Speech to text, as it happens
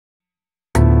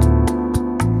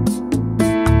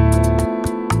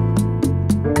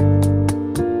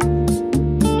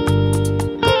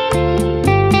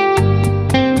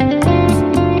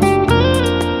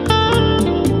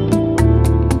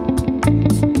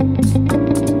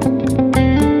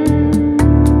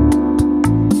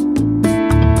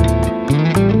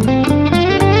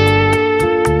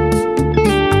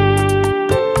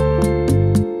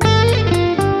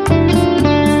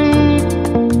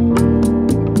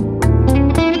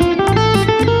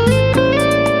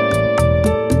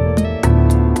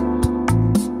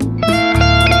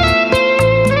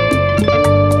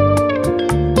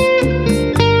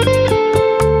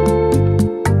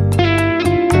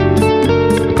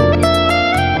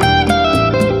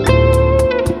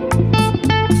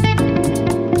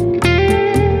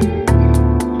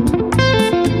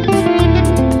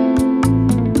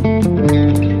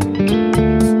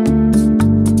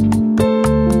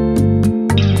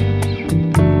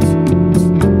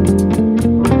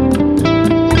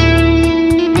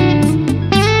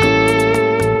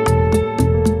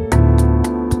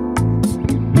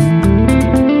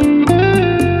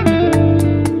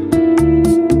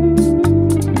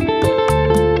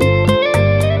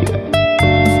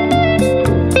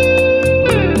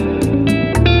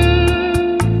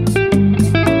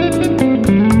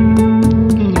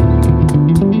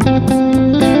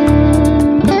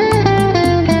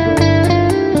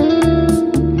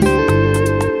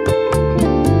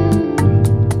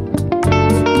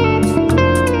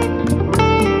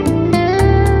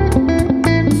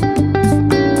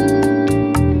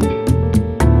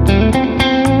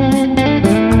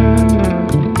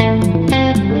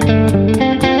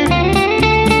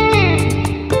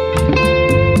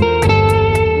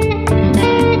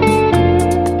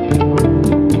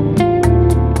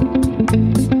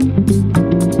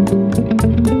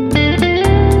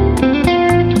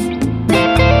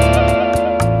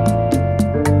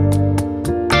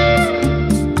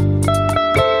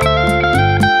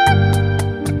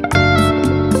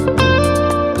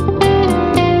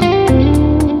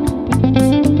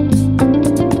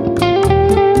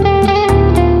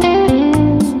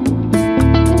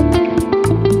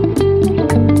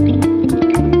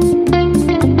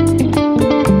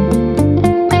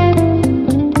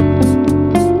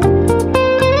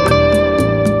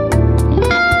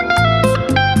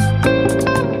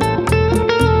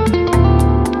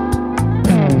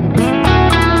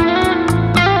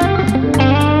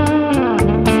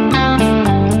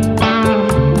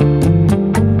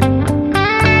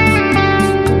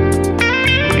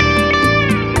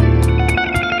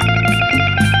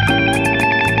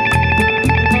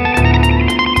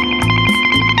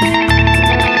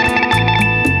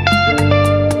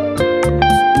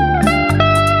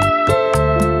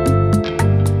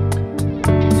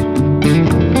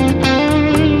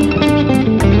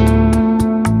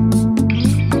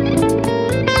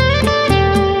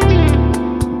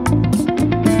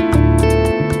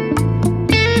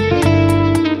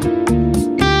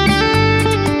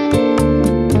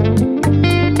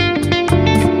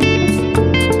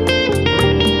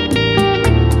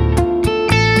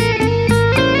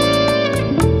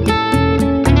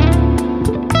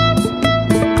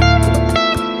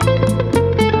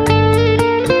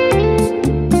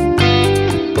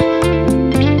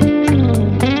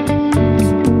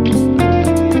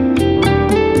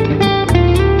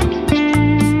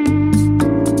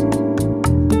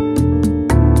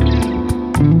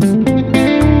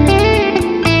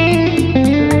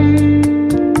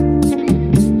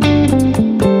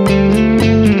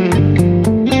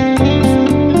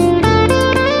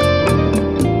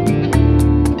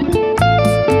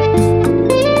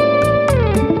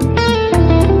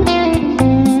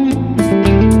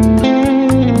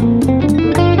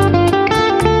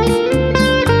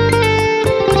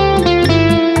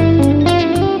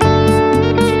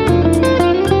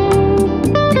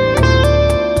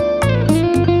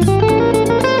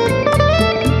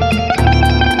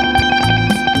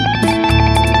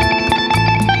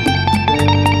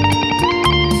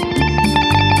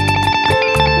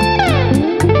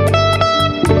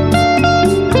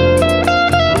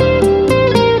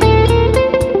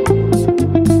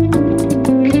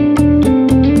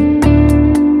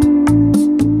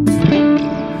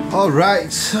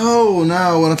Alright, so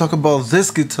now I want to talk about this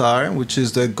guitar, which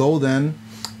is the Godin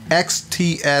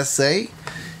xTSA,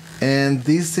 and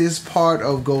this is part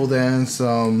of Godin's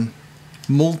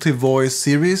multi-voice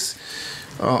series.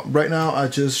 Right now I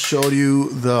just showed you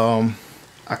the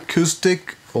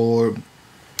acoustic or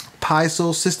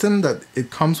piezo system that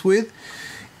it comes with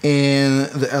and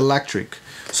the electric.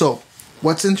 So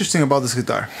what's interesting about this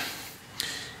guitar,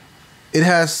 it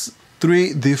has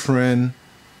three different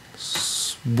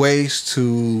ways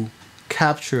to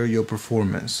capture your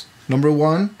performance. Number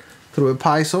one, through a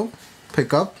piezo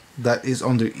pickup that is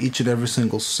under each and every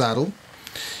single saddle.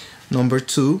 Number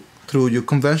two, through your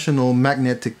conventional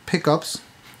magnetic pickups,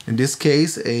 in this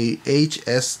case a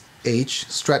H-S-H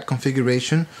Strat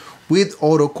configuration with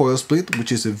auto coil split,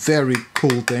 which is a very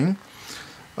cool thing.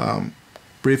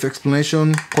 Brief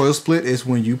explanation: coil split is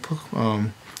when you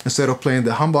instead of playing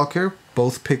the humbucker,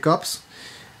 both pickups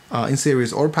in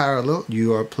series or parallel,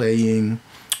 you are playing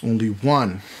only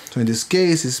one. So in this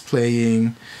case, it's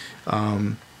playing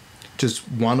just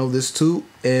one of these two,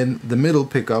 and the middle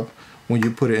pickup when you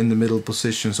put it in the middle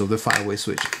positions of the 5-way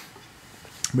switch.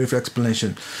 Brief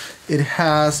explanation: it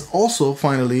has also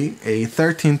finally a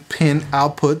 13-pin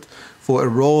output for a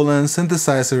Roland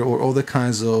synthesizer or other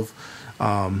kinds of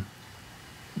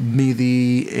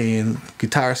midi and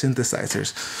guitar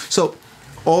synthesizers. So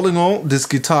all in all, this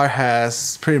guitar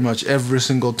has pretty much every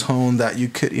single tone that you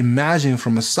could imagine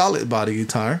from a solid body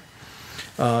guitar.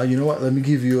 You know what, let me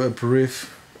give you a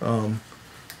brief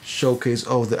showcase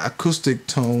of the acoustic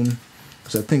tone,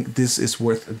 because I think this is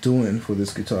worth doing for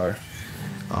this guitar.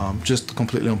 Just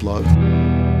completely unplugged.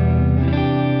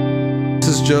 This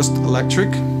is just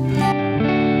electric.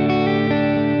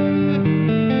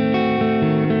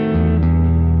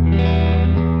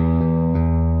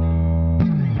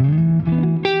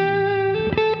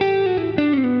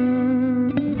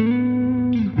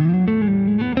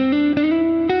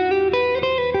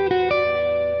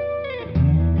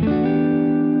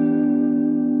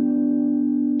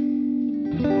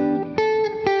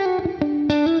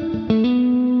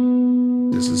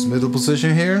 This is middle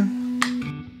position here.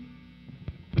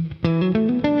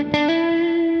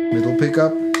 Middle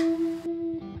pickup.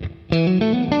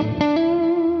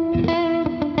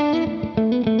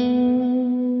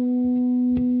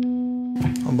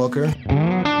 Humbucker.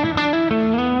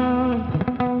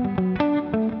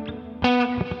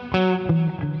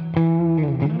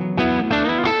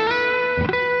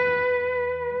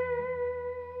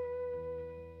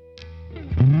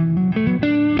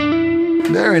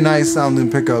 Very nice sounding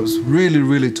pickups,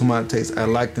 really to my taste. I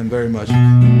like them very much.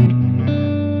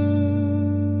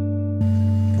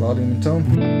 Volume and tone.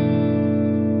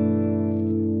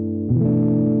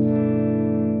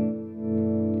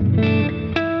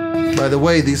 By the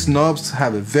way, these knobs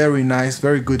have a very nice,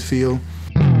 very good feel.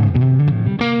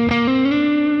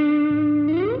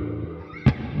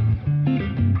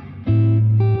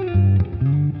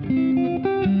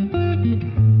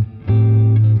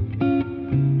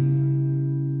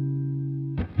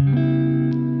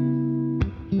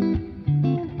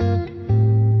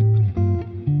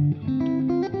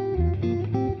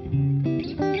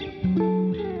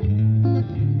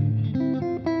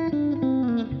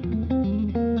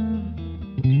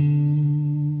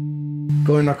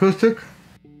 Going acoustic,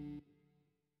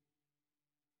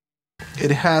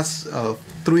 it has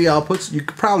 3 outputs. You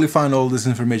could probably find all this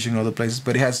information in other places,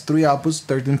 but it has 3 outputs: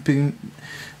 13-pin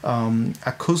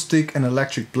acoustic and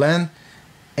electric blend,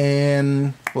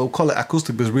 and we'll call it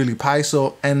acoustic, but it's really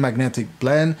piezo and magnetic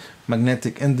blend,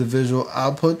 magnetic individual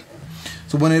output.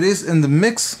 So when it is in the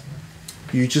mix,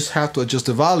 you just have to adjust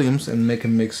the volumes and make a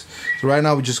mix. So right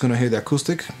now we're just gonna hear the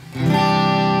acoustic,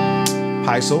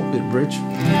 piezo, bit bridge.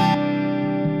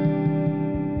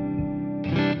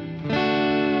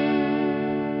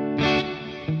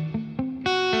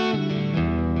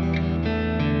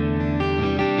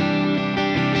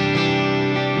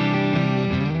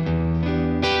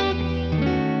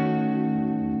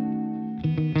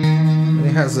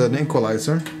 It has an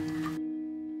equalizer.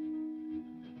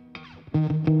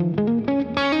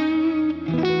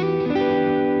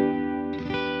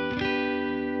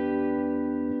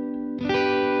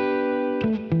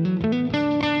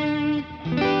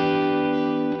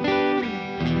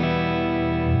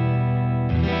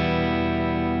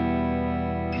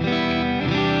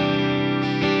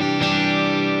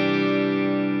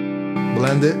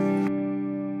 Blend it.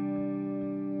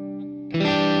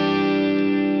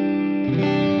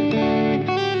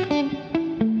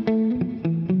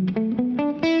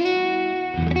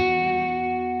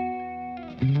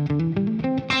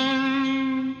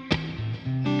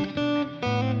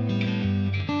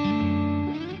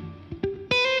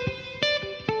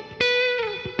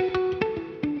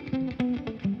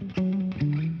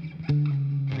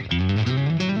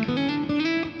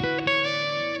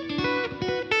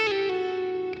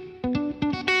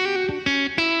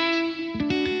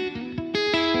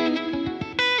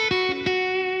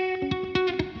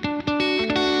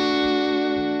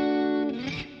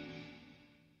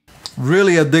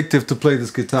 really addictive to play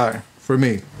this guitar for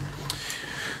me.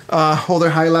 Other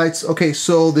highlights. Okay,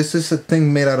 so this is a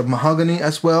thing made out of mahogany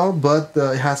as well, but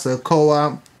it has a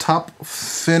co-op top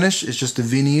finish. It's just a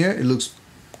veneer. It looks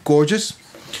gorgeous.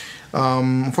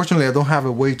 Unfortunately, I don't have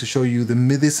a way to show you the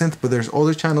MIDI synth, but there's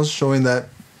other channels showing that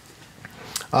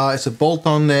it's a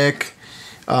bolt-on neck.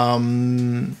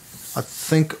 I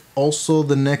think also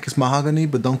the neck is mahogany,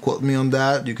 but don't quote me on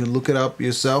that. You can look it up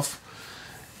yourself.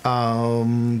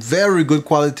 Very good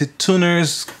quality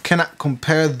tuners. Cannot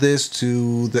compare this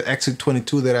to the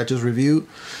XC22 that I just reviewed.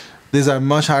 These are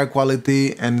much higher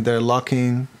quality and they're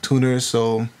locking tuners,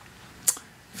 so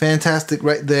fantastic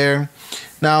right there.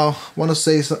 Now, I want to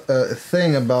say a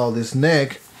thing about this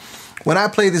neck. When I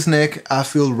play this neck, I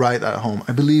feel right at home.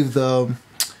 I believe the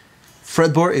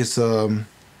fretboard is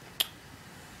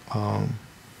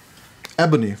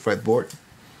ebony fretboard.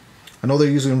 I know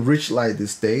they're using Richlite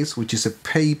these days, which is a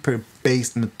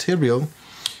paper-based material,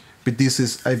 but this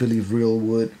is, I believe, real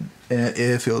wood, and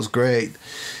it feels great.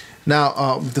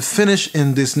 Now, the finish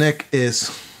in this neck is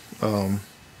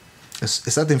a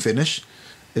satin finish.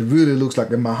 It really looks like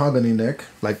a mahogany neck,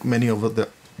 like many of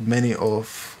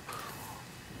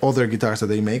other guitars that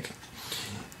they make.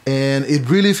 And it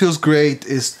really feels great.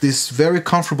 It's this very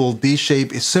comfortable D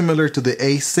shape. It's similar to the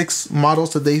A6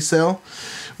 models that they sell,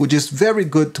 which is very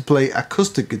good to play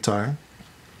acoustic guitar.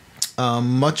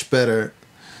 Much better,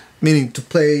 meaning to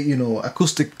play, you know,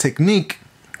 acoustic technique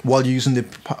while you're using the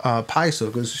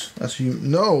piezo, because as you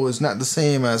know, it's not the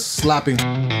same as slapping.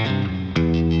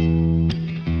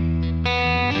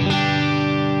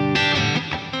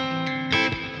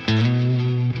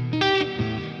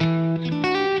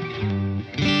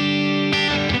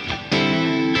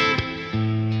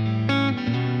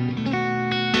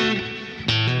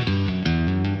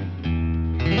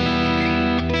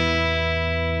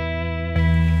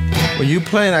 When you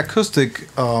play an acoustic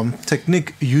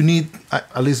technique, you need,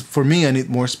 at least for me, I need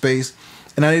more space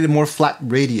and I need a more flat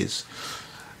radius.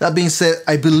 That being said,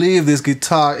 I believe this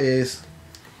guitar is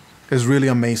really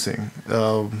amazing.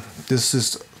 This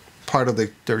is part of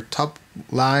their top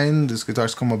line. These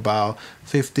guitars come about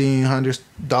 $1,500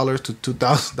 to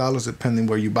 $2,000 depending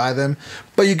where you buy them.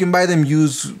 But you can buy them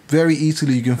used very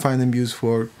easily. You can find them used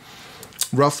for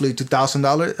roughly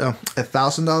 $2,000,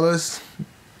 $1,000.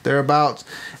 Thereabouts,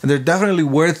 and they're definitely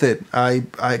worth it. I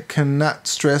cannot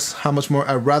stress how much more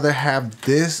I'd rather have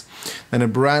this than a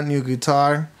brand new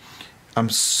guitar.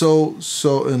 I'm so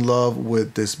in love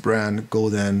with this brand,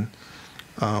 Godin.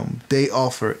 They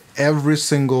offer every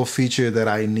single feature that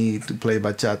I need to play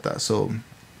bachata, so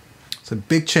it's a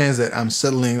big chance that I'm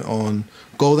settling on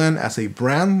Godin as a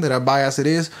brand that I buy as it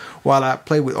is, while I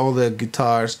play with all the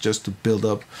guitars just to build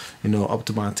up, you know, up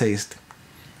to my taste.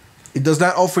 It does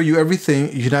not offer you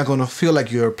everything. You're not going to feel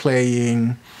like you're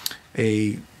playing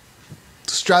a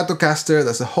Stratocaster.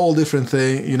 That's a whole different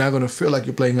thing. You're not going to feel like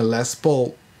you're playing a Les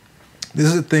Paul. This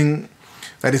is a thing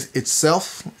that is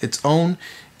itself, its own.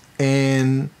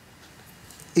 And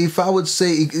if I would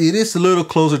say it is a little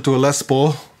closer to a Les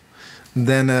Paul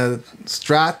than a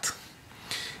Strat,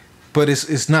 but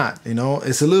it's not, you know.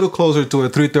 It's a little closer to a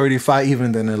 335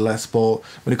 even than a Les Paul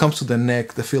when it comes to the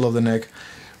neck, the feel of the neck.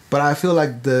 But I feel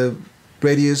like the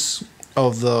radius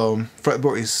of the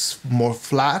fretboard is more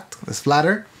flat, it's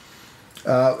flatter.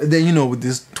 Then, you know, with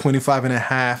this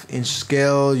 25.5-inch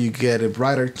scale, you get a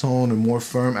brighter tone and more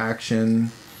firm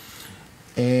action.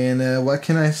 And what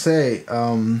can I say?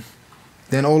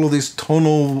 Then all of this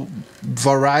tonal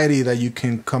variety that you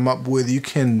can come up with, you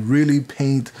can really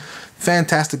paint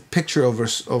fantastic picture of a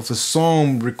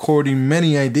song, recording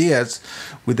many ideas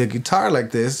with a guitar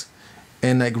like this.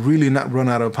 And like really not run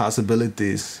out of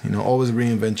possibilities, you know, always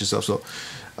reinvent yourself. So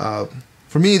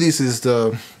for me, this is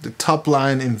the top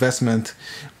line investment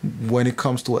when it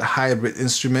comes to a hybrid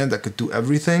instrument that could do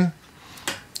everything.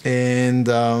 And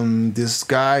this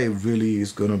guy really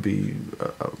is gonna be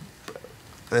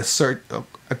a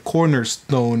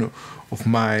cornerstone of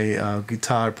my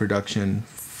guitar production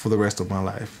for the rest of my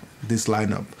life. This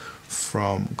lineup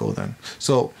from Godin.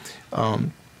 So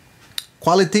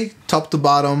quality, top to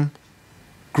bottom.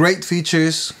 Great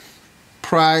features.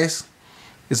 Price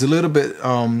is a little bit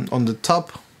on the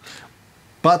top,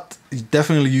 but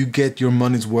definitely you get your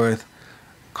money's worth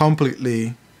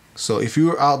completely. So if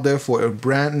you're out there for a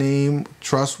brand name,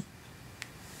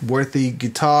 trustworthy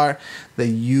guitar that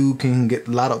you can get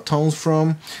a lot of tones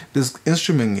from, this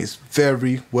instrument is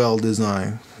very well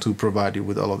designed to provide you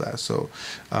with all of that. So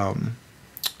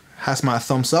has my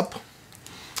thumbs up,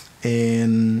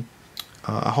 and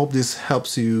I hope this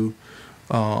helps you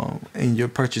in your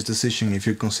purchase decision if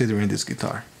you're considering this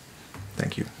guitar.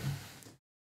 Thank you.